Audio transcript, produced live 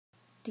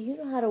Do you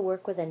know how to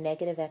work with a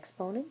negative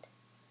exponent?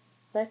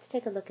 Let's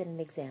take a look at an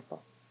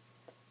example.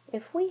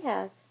 If we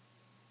have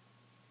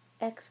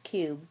x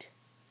cubed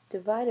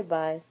divided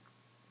by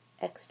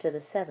x to the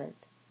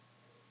 7th,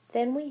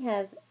 then we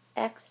have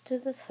x to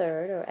the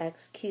 3rd, or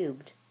x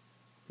cubed,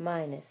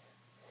 minus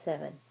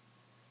 7,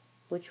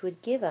 which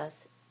would give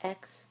us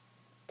x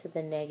to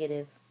the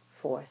negative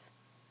 4th.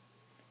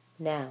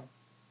 Now,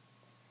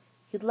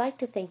 you'd like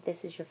to think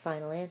this is your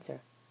final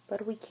answer,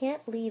 but we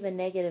can't leave a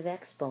negative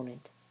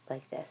exponent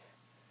like this.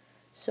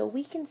 So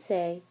we can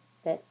say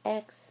that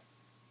x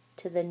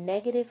to the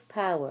negative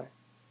power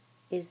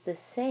is the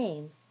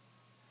same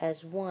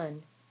as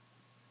 1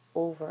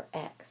 over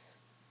x.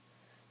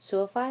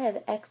 So if I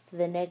have x to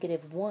the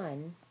negative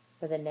 1,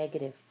 or the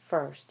negative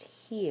first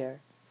here,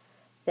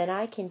 then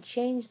I can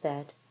change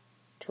that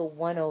to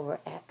 1 over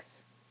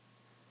x.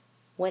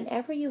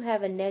 Whenever you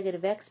have a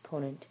negative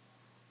exponent,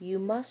 you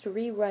must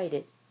rewrite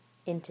it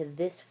into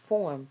this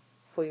form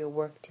for your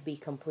work to be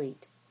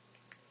complete.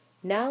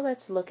 Now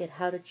let's look at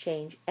how to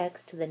change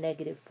x to the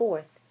negative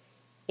 4th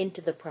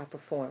into the proper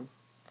form.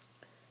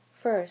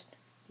 First,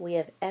 we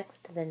have x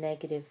to the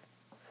negative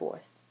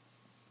 4th,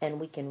 and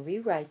we can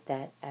rewrite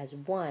that as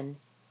 1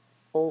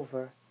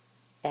 over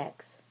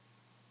x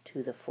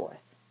to the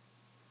 4th.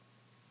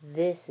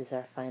 This is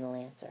our final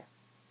answer.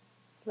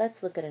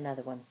 Let's look at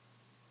another one.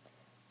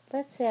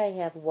 Let's say I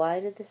have y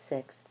to the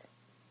 6th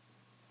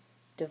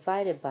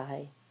divided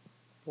by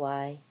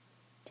y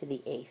to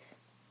the 8th.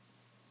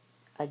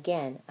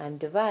 Again, I'm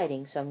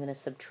dividing, so I'm going to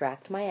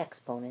subtract my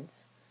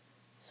exponents.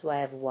 So I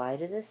have y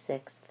to the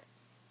 6th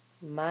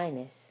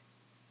minus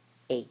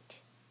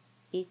 8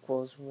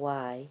 equals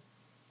y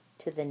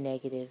to the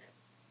negative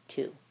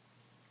 2.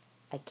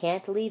 I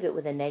can't leave it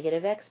with a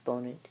negative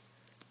exponent,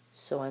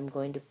 so I'm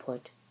going to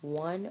put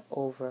 1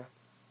 over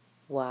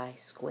y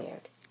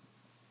squared.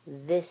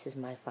 This is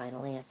my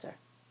final answer.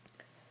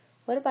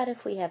 What about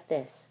if we have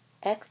this,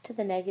 x to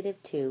the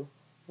negative 2,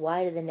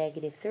 y to the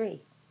negative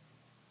 3?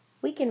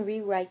 We can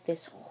rewrite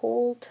this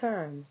whole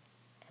term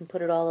and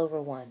put it all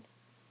over 1.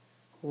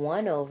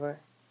 1 over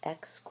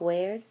x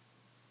squared,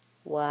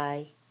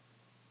 y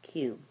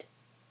cubed.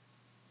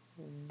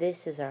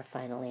 This is our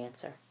final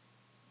answer.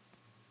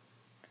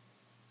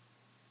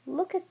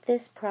 Look at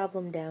this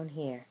problem down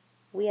here.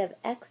 We have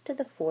x to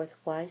the 4th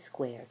y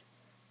squared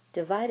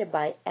divided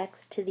by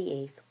x to the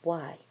 8th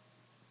y.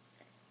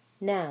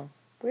 Now,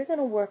 we're going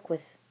to work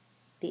with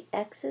the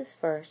x's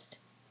first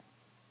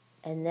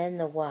and then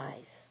the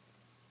y's.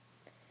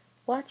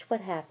 Watch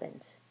what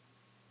happens.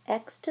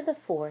 X to the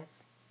 4th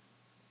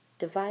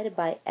divided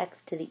by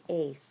x to the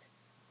 8th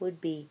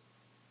would be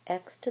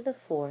x to the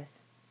 4th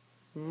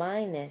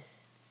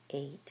minus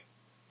 8,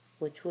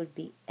 which would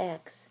be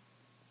x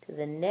to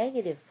the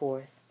negative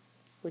 4th,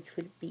 which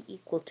would be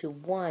equal to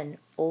 1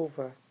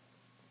 over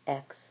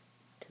x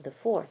to the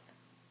 4th.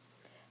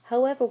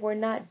 However, we're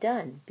not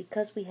done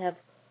because we have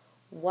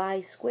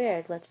y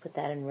squared. Let's put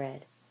that in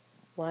red.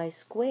 Y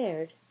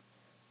squared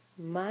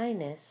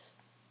minus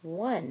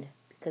 1,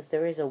 because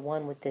there is a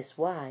 1 with this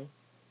y,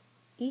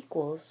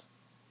 equals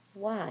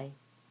y.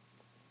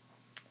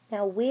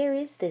 Now, where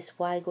is this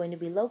y going to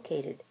be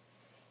located?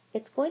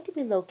 It's going to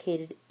be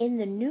located in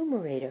the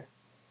numerator,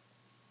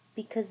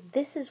 because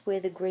this is where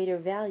the greater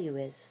value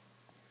is.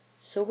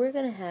 So we're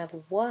going to have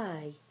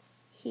y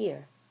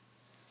here.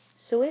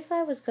 So if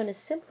I was going to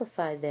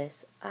simplify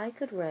this, I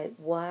could write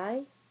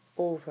y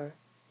over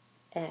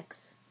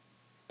x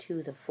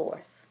to the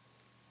 4th.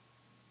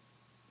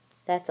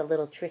 That's a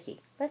little tricky.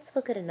 Let's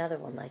look at another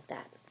one like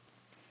that.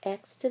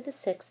 X to the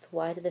 6th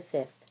y to the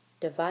 5th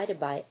divided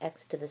by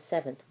x to the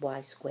 7th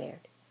y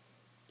squared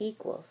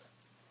equals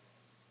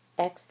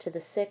x to the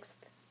 6th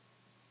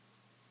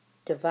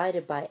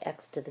divided by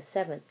x to the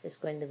 7th is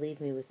going to leave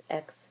me with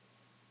x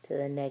to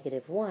the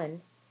negative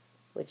 1,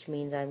 which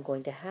means I'm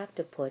going to have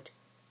to put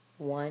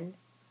 1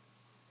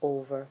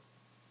 over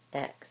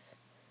x.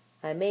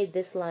 I made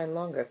this line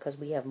longer because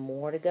we have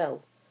more to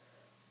go.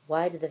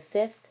 Y to the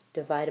 5th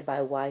divided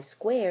by y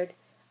squared,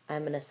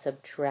 I'm going to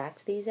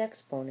subtract these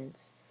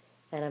exponents,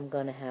 and I'm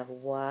going to have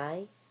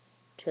y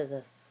to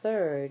the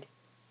 3rd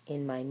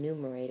in my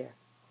numerator.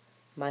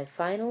 My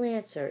final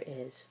answer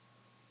is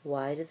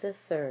y to the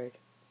 3rd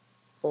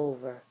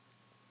over